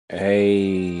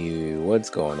Hey, what's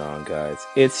going on, guys?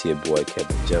 It's your boy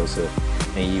Kevin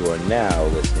Joseph, and you are now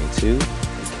listening to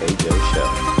The K-Joe Show.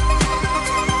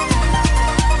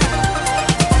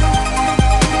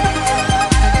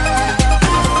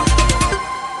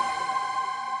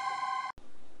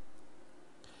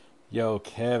 Yo,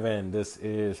 Kevin, this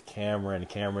is Cameron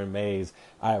Mays.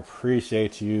 I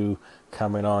appreciate you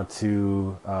coming on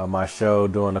to my show,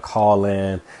 doing the call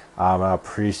in. I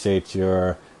appreciate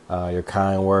your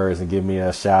kind words and give me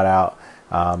a shout out.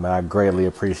 And I greatly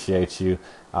appreciate you.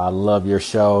 I love your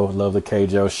show, love the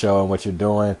K-Joe show and what you're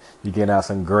doing. You're getting out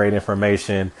some great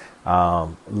information.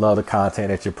 Love the content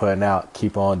that you're putting out.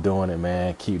 Keep on doing it,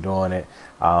 man. Keep doing it.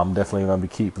 I'm definitely going to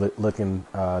keep looking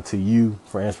to you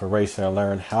for inspiration and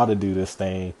learn how to do this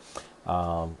thing.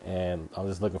 And I'm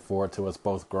just looking forward to us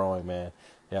both growing, man.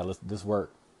 Yeah, let's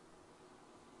work.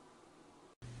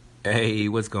 Hey,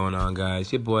 what's going on,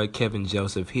 guys? Your boy Kevin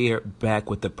Joseph here,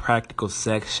 back with the practical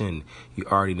section. You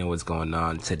already know what's going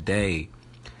on. Today,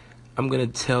 I'm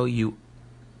going to tell you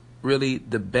really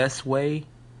the best way,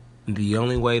 the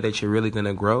only way that you're really going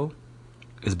to grow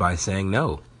is by saying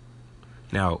no.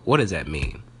 Now, what does that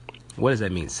mean? What does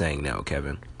that mean, saying no,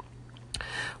 Kevin?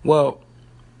 Well,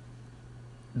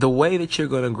 the way that you're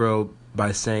going to grow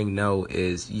by saying no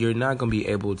is you're not going to be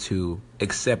able to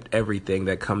accept everything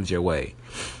that comes your way.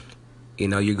 You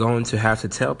know, you're going to have to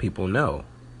tell people no,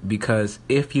 because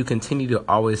if you continue to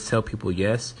always tell people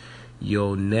yes,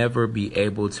 you'll never be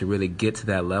able to really get to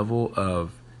that level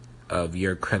of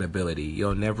your credibility.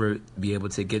 You'll never be able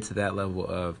to get to that level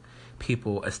of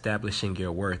people establishing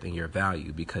your worth and your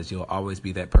value, because you'll always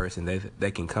be that person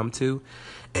they can come to,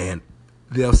 and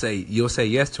you'll say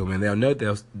yes to them, and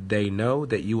they know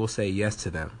that you will say yes to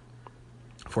them.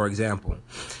 For example,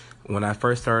 when I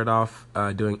first started off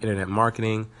doing internet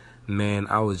marketing, man,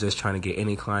 I was just trying to get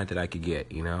any client that I could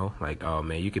get, you know, like, oh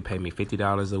man, you could pay me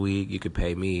 $50 a week. You could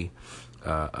pay me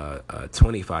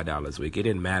 $25 a week. It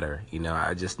didn't matter. You know,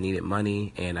 I just needed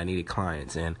money and I needed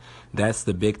clients. And that's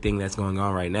the big thing that's going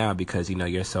on right now, because, you know,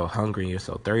 you're so hungry and you're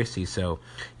so thirsty. So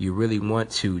you really want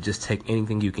to just take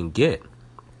anything you can get.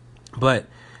 But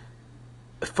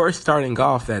first starting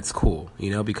off, that's cool, you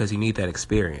know, because you need that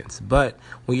experience. But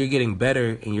when you're getting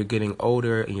better and you're getting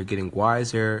older and you're getting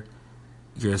wiser,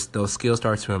 those skills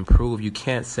start to improve. You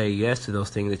can't say yes to those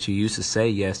things that you used to say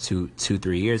yes to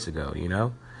 2-3 years ago, you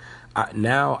know.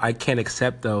 Now I can't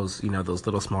accept those, you know, those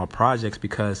little small projects,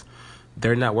 because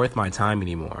they're not worth my time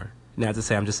anymore. Not to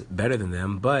say I'm just better than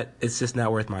them, but it's just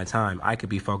not worth my time. I could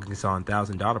be focused on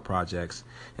 $1,000 projects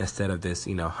instead of this,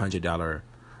 you know, $100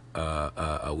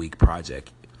 a week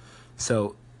project.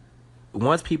 So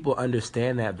once people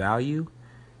understand that value,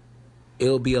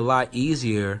 it'll be a lot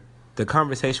easier. The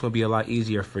conversation will be a lot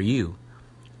easier for you.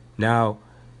 Now,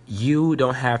 you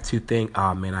don't have to think,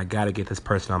 oh man, I got to get this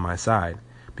person on my side.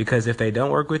 Because if they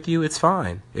don't work with you, it's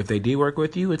fine. If they do work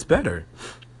with you, it's better.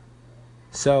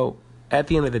 So at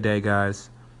the end of the day, guys,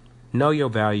 know your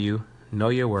value, know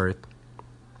your worth.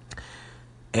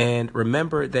 And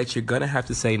remember that you're going to have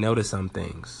to say no to some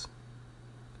things.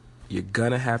 You're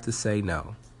going to have to say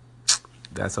no.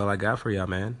 That's all I got for y'all,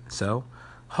 man. So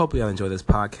hope y'all enjoy this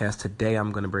podcast. Today,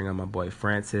 I'm going to bring on my boy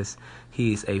Francis.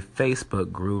 He's a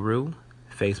Facebook guru.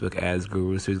 Facebook ads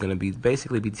guru. So he's going to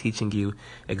basically be teaching you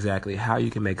exactly how you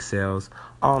can make sales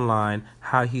online,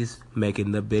 how he's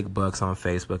making the big bucks on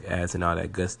Facebook ads and all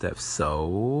that good stuff.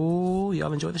 So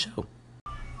y'all enjoy the show.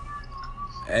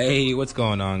 Hey, what's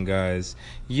going on, guys?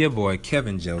 Your boy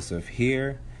Kevin Joseph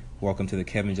here. Welcome to the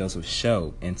Kevin Joseph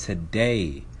Show. And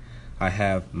today I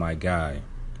have my guy.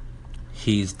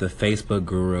 He's the Facebook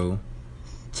guru.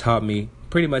 Taught me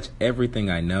pretty much everything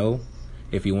I know.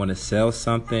 If you want to sell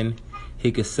something,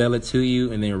 he could sell it to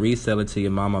you and then resell it to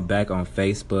your mama back on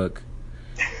Facebook.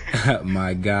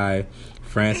 My guy,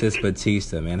 Francis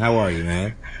Bautista, man. How are you,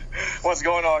 man? What's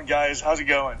going on, guys? How's it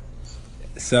going?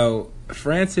 So,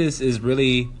 Francis is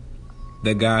really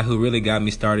the guy who really got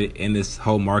me started in this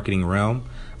whole marketing realm.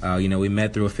 You know, we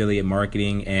met through affiliate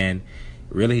marketing, and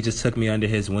really he just took me under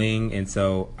his wing. And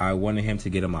so I wanted him to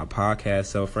get on my podcast.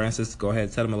 So, Francis, go ahead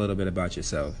and tell him a little bit about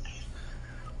yourself.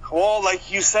 Well,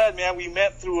 like you said, man, we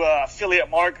met through affiliate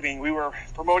marketing. We were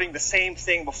promoting the same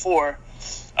thing before,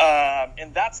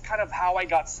 and that's kind of how I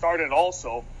got started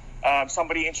also.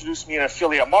 Somebody introduced me to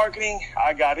affiliate marketing.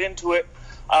 I got into it,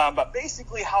 but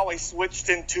basically how I switched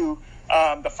into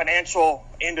the financial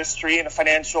industry and the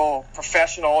financial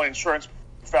professional, insurance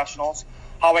professionals,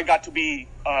 how I got to be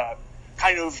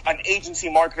kind of an agency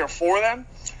marketer for them.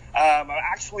 I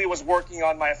actually was working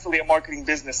on my affiliate marketing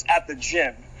business at the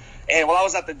gym. And while I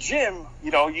was at the gym,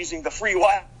 you know, using the free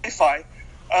Wi-Fi,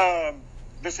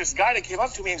 there's this guy that came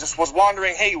up to me and just was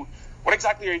wondering, hey, what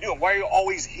exactly are you doing? Why are you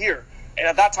always here? And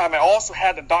at that time, I also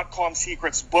had the .com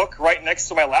Secrets book right next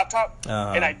to my laptop.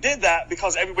 And I did that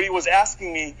because everybody was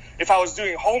asking me if I was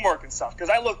doing homework and stuff. Because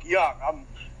I look young.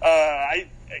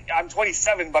 I'm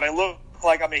 27, but I look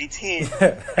like I'm 18.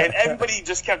 And everybody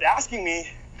just kept asking me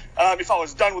if I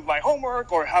was done with my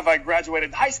homework or have I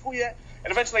graduated high school yet.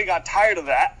 And eventually I got tired of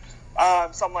that.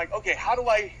 So I'm like, okay, how do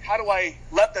I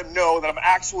let them know that I'm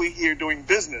actually here doing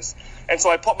business? And so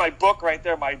I put my book right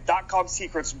there, my .com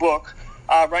Secrets book,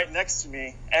 right next to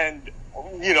me. And,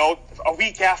 you know, a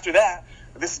week after that,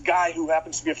 this guy who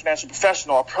happens to be a financial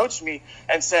professional approached me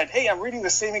and said, hey, I'm reading the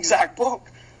same exact book.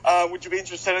 Would you be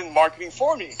interested in marketing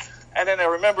for me? And then I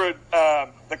remembered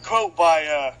the quote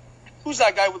by, who's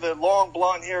that guy with the long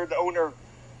blonde hair, the owner,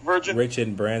 Virgin?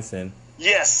 Richard Branson.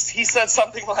 Yes, he said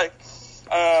something like,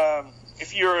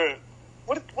 if you're,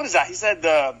 what is that? He said,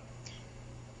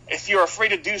 if you're afraid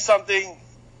to do something,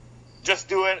 just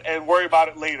do it and worry about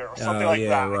it later, or something like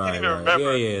that. Right, I can't even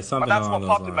remember. Yeah, something but that's along what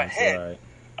those popped in my lines, head.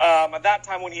 right. At that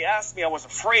time when he asked me, I was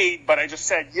afraid, but I just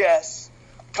said yes,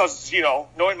 because, you know,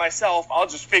 knowing myself, I'll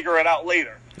just figure it out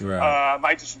later. Right.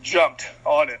 I just jumped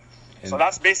on it. So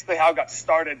that's basically how I got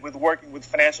started with working with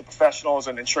financial professionals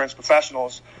and insurance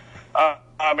professionals.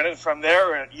 And then from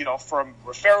there, you know, from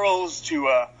referrals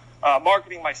to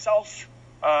marketing myself,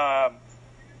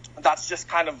 that's just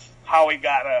kind of how I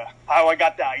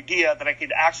got the idea that I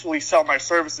could actually sell my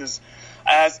services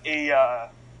as a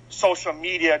social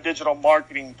media digital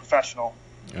marketing professional.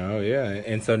 Oh yeah,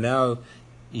 and so now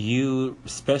you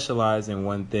specialize in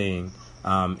one thing,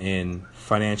 in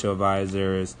financial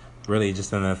advisors, really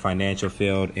just in the financial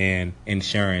field and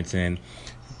insurance. And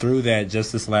through that,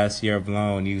 just this last year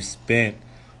alone, you spent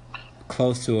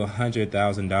close to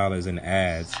 $100,000 in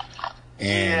ads.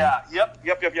 And yeah.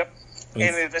 Yep.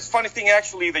 And the funny thing,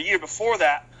 actually, the year before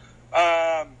that,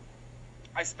 I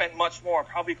spent much more,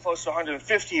 probably close to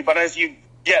 150. But as you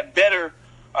get better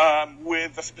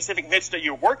with the specific niche that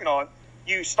you're working on,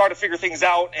 you start to figure things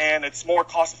out, and it's more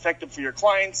cost effective for your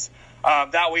clients.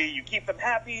 That way, you keep them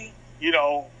happy. You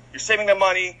know, you're saving them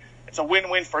money. It's a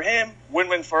win-win for him,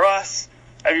 win-win for us.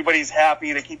 Everybody's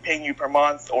happy. They keep paying you per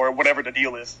month or whatever the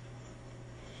deal is.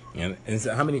 And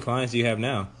so how many clients do you have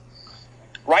now?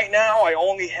 Right now, I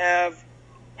only have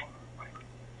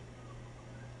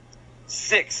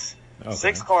 6. Okay.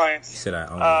 6 clients. You said I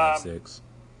only have 6.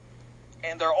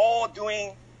 And they're all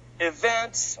doing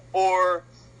events or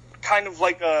kind of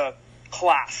like a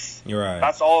class. You're right.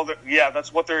 That's all.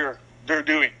 That's what they're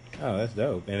doing. Oh, that's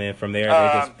dope. And then from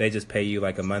there, they just pay you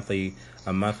like a monthly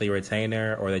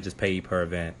retainer, or they just pay you per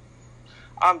event.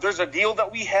 There's a deal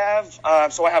that we have.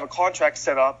 So I have a contract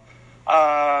set up.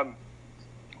 I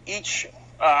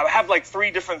have like 3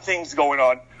 different things going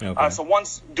on. Okay. So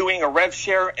one's doing a rev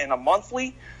share and a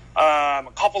monthly. A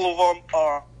couple of them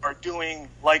are doing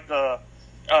like a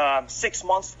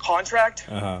 6-month contract.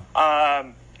 Uh-huh.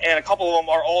 And a couple of them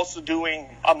are also doing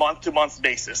a month-to-month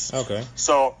basis. Okay.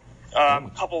 So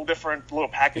a couple of different little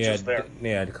packages there.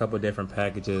 Yeah, a couple of different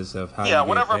packages of how you Yeah, get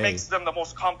whatever paid. makes them the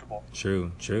most comfortable.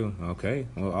 True. Okay.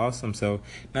 Well, awesome. So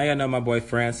now y'all know my boy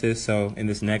Francis. So in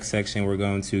this next section, we're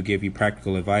going to give you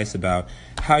practical advice about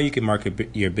how you can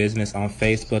market your business on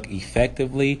Facebook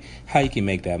effectively, how you can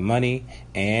make that money,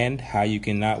 and how you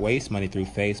can not waste money through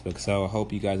Facebook. So I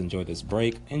hope you guys enjoy this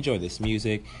break, enjoy this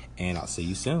music, and I'll see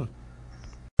you soon.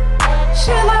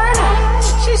 She learned.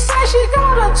 She said she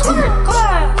got a twerk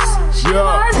class. She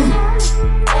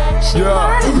learned. She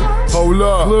learned. Hold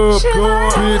up, She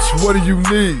club, learned. bitch, what do you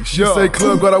need? She say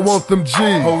club, but I want them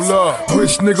G's. Hold up,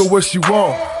 rich nigga, what she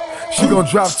want? She gon'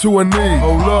 drop to her knees.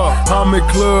 Hold up, I'm in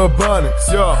club bonnets,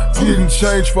 getting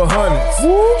change for hundreds.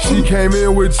 She came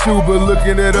in with you, but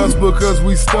looking at us because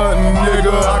we stuntin',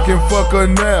 nigga. I can fuck her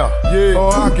now,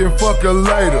 or I can fuck her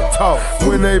later. Talk.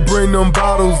 When they bring them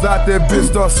bottles out, that bitch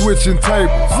start switching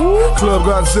tables. Club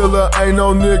Godzilla ain't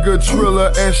no nigga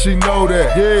Triller, and she know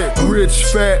that. Rich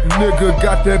fat nigga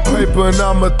got that paper, and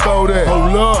I'ma throw that.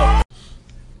 Hold up.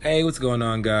 Hey, what's going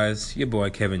on, guys? Your boy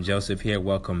Kevin Joseph here.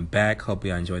 Welcome back. Hope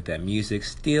you enjoyed that music.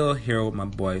 Still here with my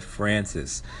boy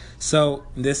Francis. So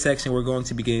in this section, we're going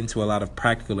to be getting into a lot of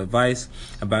practical advice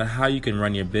about how you can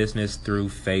run your business through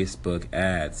Facebook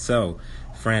ads. So,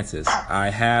 Francis, I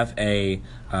have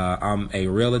I'm a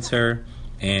realtor,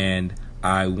 and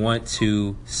I want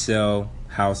to sell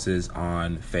houses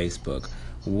on Facebook.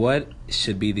 What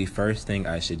should be the first thing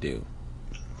I should do?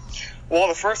 Well,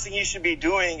 the first thing you should be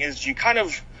doing is you kind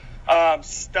of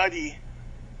study,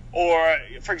 or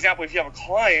for example, if you have a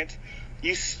client,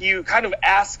 you kind of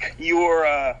ask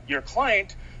your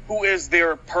client who is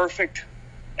their perfect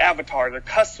avatar, their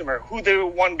customer, who they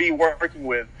want to be working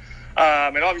with.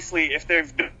 And obviously, if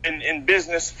they've been in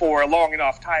business for a long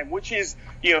enough time, which is,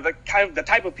 the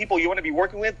type of people you want to be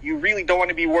working with, you really don't want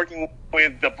to be working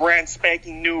with the brand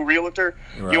spanking new realtor.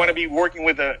 Right. You want to be working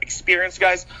with the experienced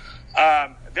guys.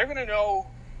 They're going to know,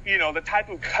 the type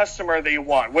of customer they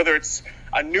want, whether it's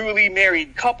a newly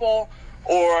married couple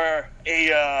or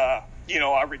a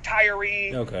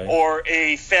retiree, okay, or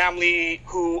a family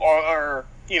who are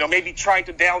maybe trying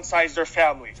to downsize their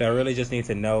family. So I really just need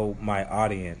to know my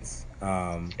audience.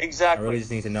 Exactly. I really just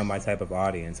need to know my type of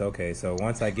audience. Okay, so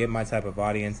once I get my type of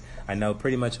audience, I know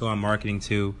pretty much who I'm marketing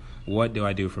to. What do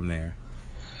I do from there?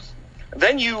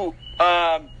 Then you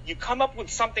come up with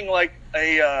something like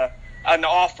an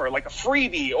offer, like a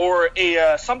freebie, or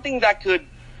a something that could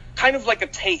kind of like a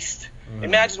taste. Mm-hmm.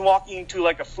 Imagine walking into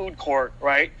like a food court,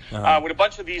 right, with a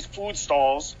bunch of these food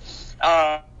stalls.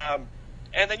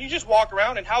 And then you just walk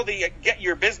around, and how they get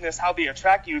your business, how they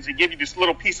attract you, is they give you this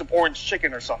little piece of orange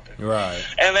chicken or something. Right.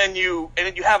 And then you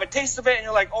have a taste of it, and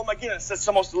you're like, oh my goodness, that's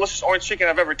the most delicious orange chicken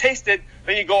I've ever tasted.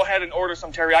 Then you go ahead and order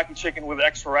some teriyaki chicken with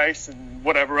extra rice and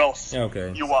whatever else you want.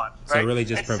 Right? So really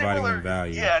just providing them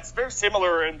value. Yeah, it's very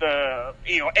similar in the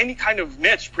any kind of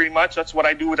niche, pretty much. That's what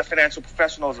I do with the financial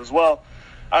professionals as well,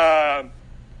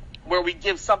 where we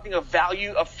give something of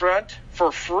value up front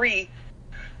for free,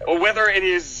 whether it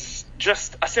is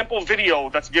just a simple video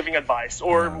that's giving advice,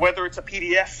 or whether it's a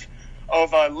PDF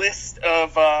of a list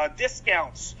of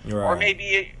discounts, or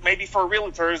maybe for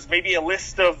realtors, maybe a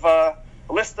list of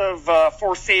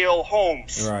for sale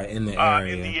homes, in the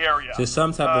area. Just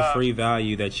some type of free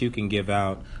value that you can give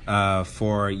out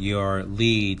for your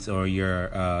leads or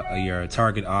your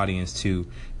target audience to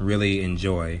really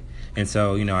enjoy. And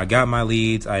so, I got my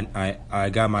leads, I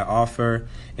got my offer,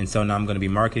 and so now I'm going to be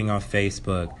marketing on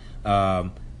Facebook.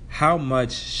 How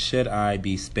much should I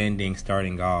be spending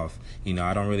starting off?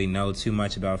 I don't really know too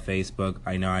much about Facebook.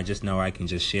 I just know I can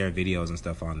just share videos and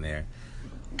stuff on there.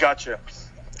 Gotcha.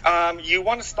 You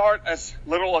want to start as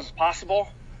little as possible,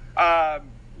 not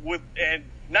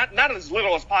as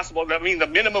little as possible. I mean, the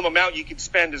minimum amount you could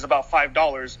spend is about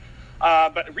 $5.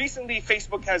 But recently,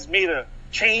 Facebook has made a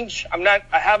change. I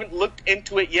haven't looked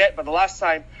into it yet, but the last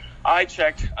time I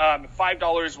checked,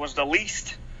 $5 was the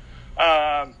least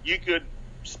you could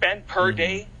spend per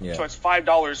day. So it's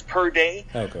 $5 per day.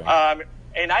 Okay.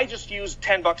 And I just use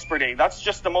 $10 per day. That's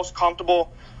just the most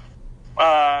comfortable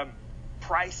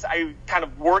price I kind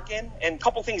of work in. And a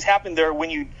couple things happen there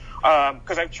when you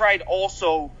because I've tried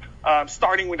also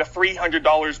starting with a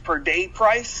 $300 per day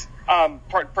price,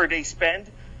 per day spend,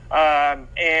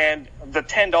 and the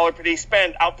 $10 per day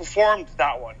spend outperformed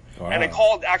that one. Wow. And I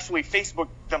called actually Facebook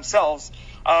themselves.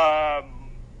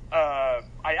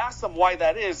 I asked them why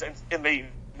that is, and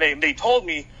they told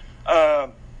me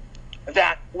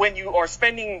that when you are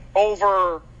spending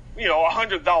over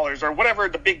 $100 or whatever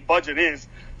the big budget is,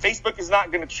 Facebook is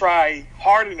not going to try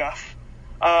hard enough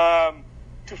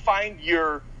to find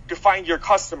your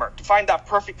customer, to find that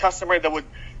perfect customer that would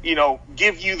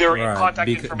give you their contact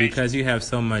information. Because you have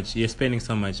so much, you're spending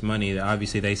so much money,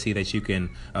 obviously they see that you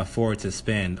can afford to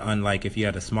spend. Unlike if you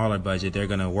had a smaller budget, they're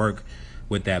going to work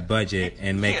with that budget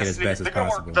and make it as best as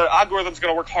possible. The algorithm's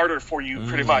going to work harder for you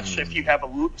pretty much if you have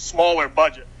a smaller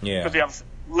budget. Yeah. Because you have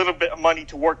a little bit of money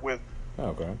to work with.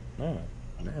 Okay. Yeah,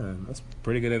 that's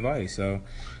pretty good advice. So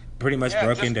pretty much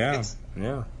broken down.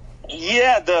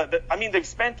 Yeah, I mean, they've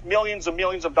spent millions and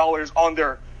millions of dollars on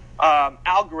their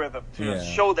algorithm to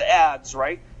show the ads,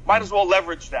 right? Might as well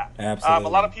leverage that. Absolutely. A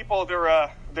lot of people,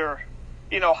 they're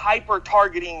hyper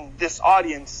targeting this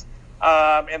audience,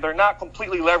 and they're not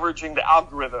completely leveraging the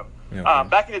algorithm. Okay.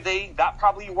 Back in the day, that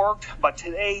probably worked, but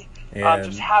today,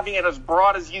 just having it as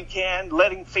broad as you can,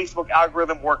 letting Facebook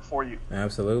algorithm work for you.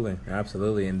 Absolutely.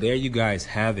 And there you guys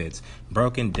have it,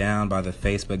 broken down by the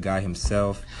Facebook guy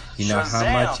himself.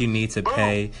 How much you need to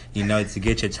pay, to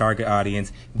get your target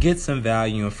audience, get some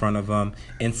value in front of them,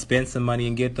 and spend some money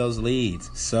and get those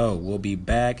leads. So we'll be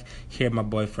back. Here, my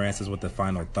boy Francis with the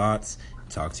final thoughts.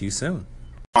 Talk to you soon.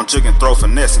 On jig and throw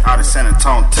finesse out in San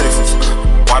Antonio, Texas.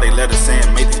 Why they let us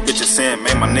in, made these bitches sin,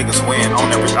 made my niggas win. On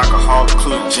every alcohol,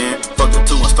 including gin. Fucked a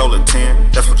 2 and stole a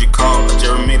 10. That's what you call a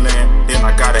Jeremy Lin. Then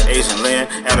I got an Asian Lin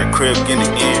at her crib getting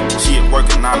it in. She at work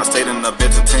at 9, I stayed in the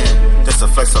bed to 10. Just to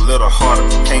flex a little harder.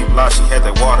 Can't lie, she had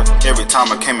that water. Every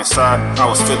time I came inside, I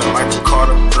was feeling like the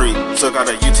Carter 3. Still got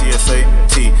a UTSA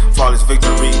T, flawless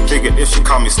victory. Figured if she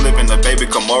caught me slipping, the baby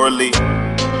come morally.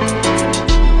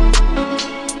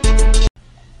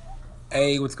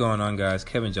 Hey, what's going on, guys?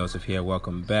 Kevin Joseph here.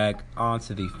 Welcome back on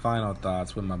to the final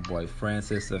thoughts with my boy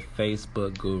Francis, the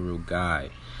Facebook guru guy.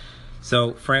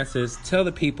 So, Francis, tell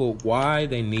the people why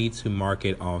they need to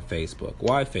market on Facebook.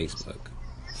 Why Facebook?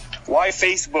 Why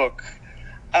Facebook?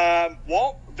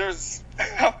 Well, there's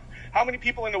how many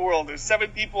people in the world? There's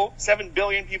 7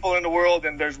 billion people in the world,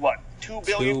 and there's what, 2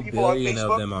 billion people on Facebook? 2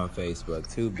 billion of them on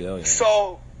Facebook. 2 billion.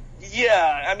 So,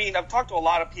 yeah, I mean, I've talked to a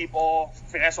lot of people,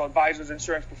 financial advisors,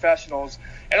 insurance professionals,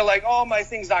 and they're like, oh, my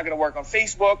thing's not going to work on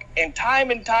Facebook. And time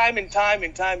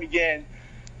again,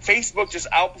 Facebook just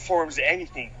outperforms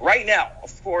anything. Right now,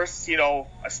 of course, you know,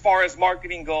 as far as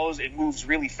marketing goes, it moves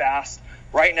really fast.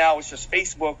 Right now, it's just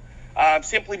Facebook,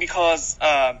 simply because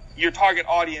your target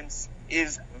audience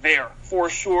is there, for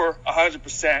sure,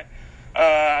 100%.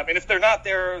 And if they're not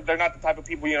there, they're not the type of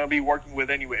people you're going to be working with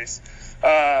anyways.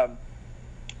 So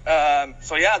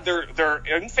yeah, they're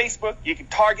in Facebook. You can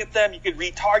target them. You can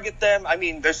retarget them. I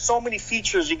mean, there's so many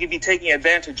features you can be taking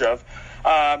advantage of.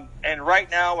 And right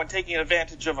now, when taking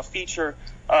advantage of a feature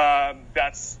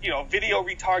that's, you know, video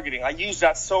retargeting, I use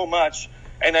that so much.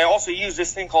 And I also use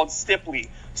this thing called Stiply.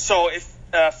 So if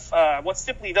what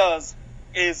Stiply does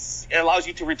is it allows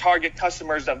you to retarget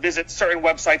customers that visit certain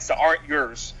websites that aren't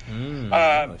yours.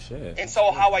 Oh, shit. And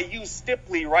so how I use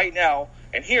Stiply right now,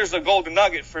 and here's the golden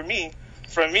nugget from me,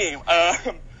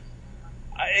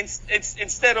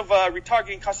 instead of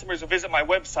retargeting customers who visit my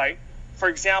website, for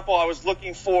example, I was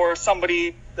looking for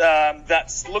somebody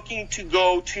that's looking to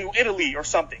go to Italy or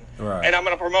something, right, and I'm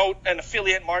going to promote an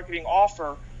affiliate marketing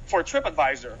offer for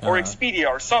TripAdvisor or Expedia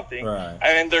or something, right,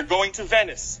 and they're going to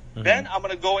Venice. Mm-hmm. Then I'm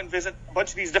going to go and visit a bunch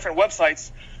of these different websites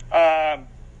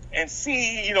and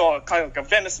see, you know, kind of like a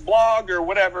Venice blog or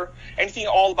whatever, anything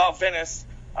all about Venice.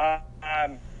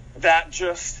 And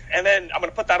then I'm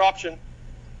going to put that option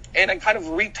and then kind of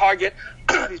retarget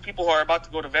these people who are about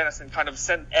to go to Venice and kind of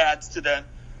send ads to them,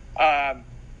 kind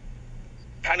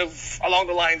of along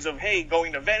the lines of, hey,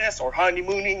 going to Venice or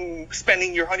honeymooning,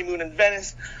 spending your honeymoon in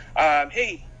Venice.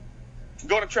 Hey,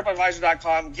 go to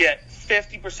TripAdvisor.com, get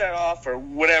 50% off or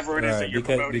whatever it is that you're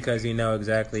promoting. Because you know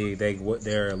exactly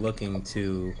they're looking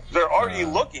to. They're already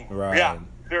looking. Right. Yeah.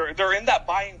 They're in that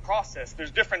buying process.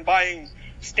 There's different buying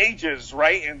stages,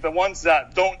 right? And the ones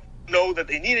that don't know that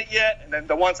they need it yet, and then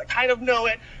the ones that kind of know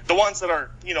it, the ones that are,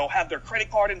 you know, have their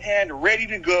credit card in hand, ready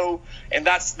to go, and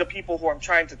that's the people who I'm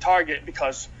trying to target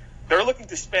because they're looking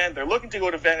to spend, they're looking to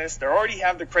go to Venice, they already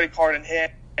have the credit card in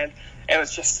hand, and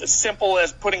it's just as simple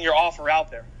as putting your offer out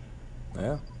there.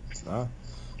 Yeah. Wow.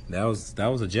 That was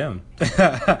a gem.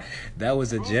 That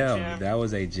was a gem. That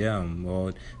was a gem.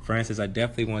 Well, Francis, I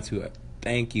definitely want to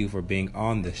thank you for being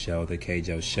on the show, the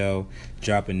KJO Show,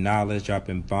 dropping knowledge,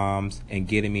 dropping bombs, and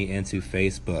getting me into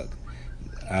Facebook.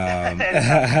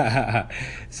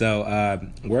 So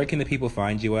where can the people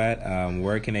find you at?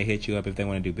 Where can they hit you up if they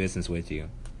want to do business with you?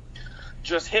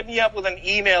 Just hit me up with an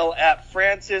email at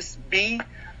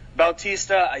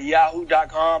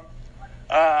francisbbautista@yahoo.com.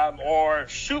 Or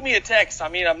shoot me a text. I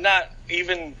mean, I'm not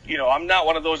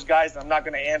one of those guys that I'm not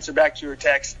going to answer back to your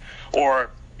text. Or,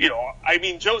 you know, I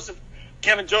mean,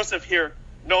 Kevin Joseph here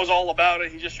knows all about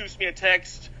it. He just shoots me a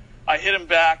text. I hit him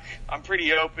back. I'm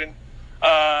pretty open.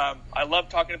 I love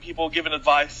talking to people, giving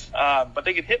advice. But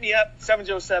they can hit me up,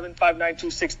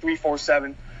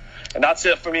 707-592-6347. And that's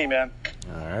it for me, man.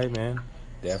 All right, man.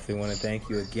 Definitely want to thank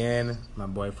you again. My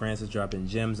boy Francis dropping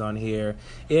gems on here.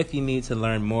 If you need to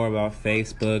learn more about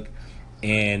Facebook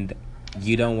and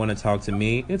you don't want to talk to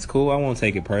me, it's cool. I won't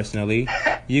take it personally.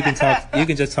 You can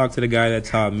just talk to the guy that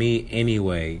taught me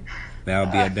anyway.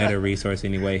 That'll be a better resource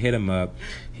anyway. Hit him up.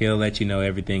 He'll let you know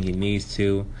everything he needs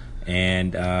to.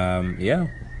 And yeah,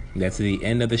 that's the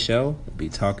end of the show. We'll be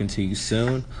talking to you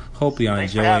soon. Hope you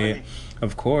enjoy it.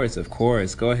 Of course.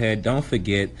 Go ahead. Don't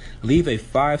forget, leave a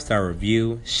 5-star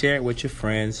review. Share it with your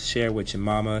friends. Share it with your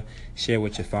mama. Share it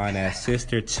with your fine-ass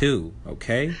sister, too.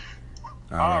 Okay?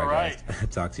 All right. Guys.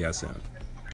 Talk to y'all soon.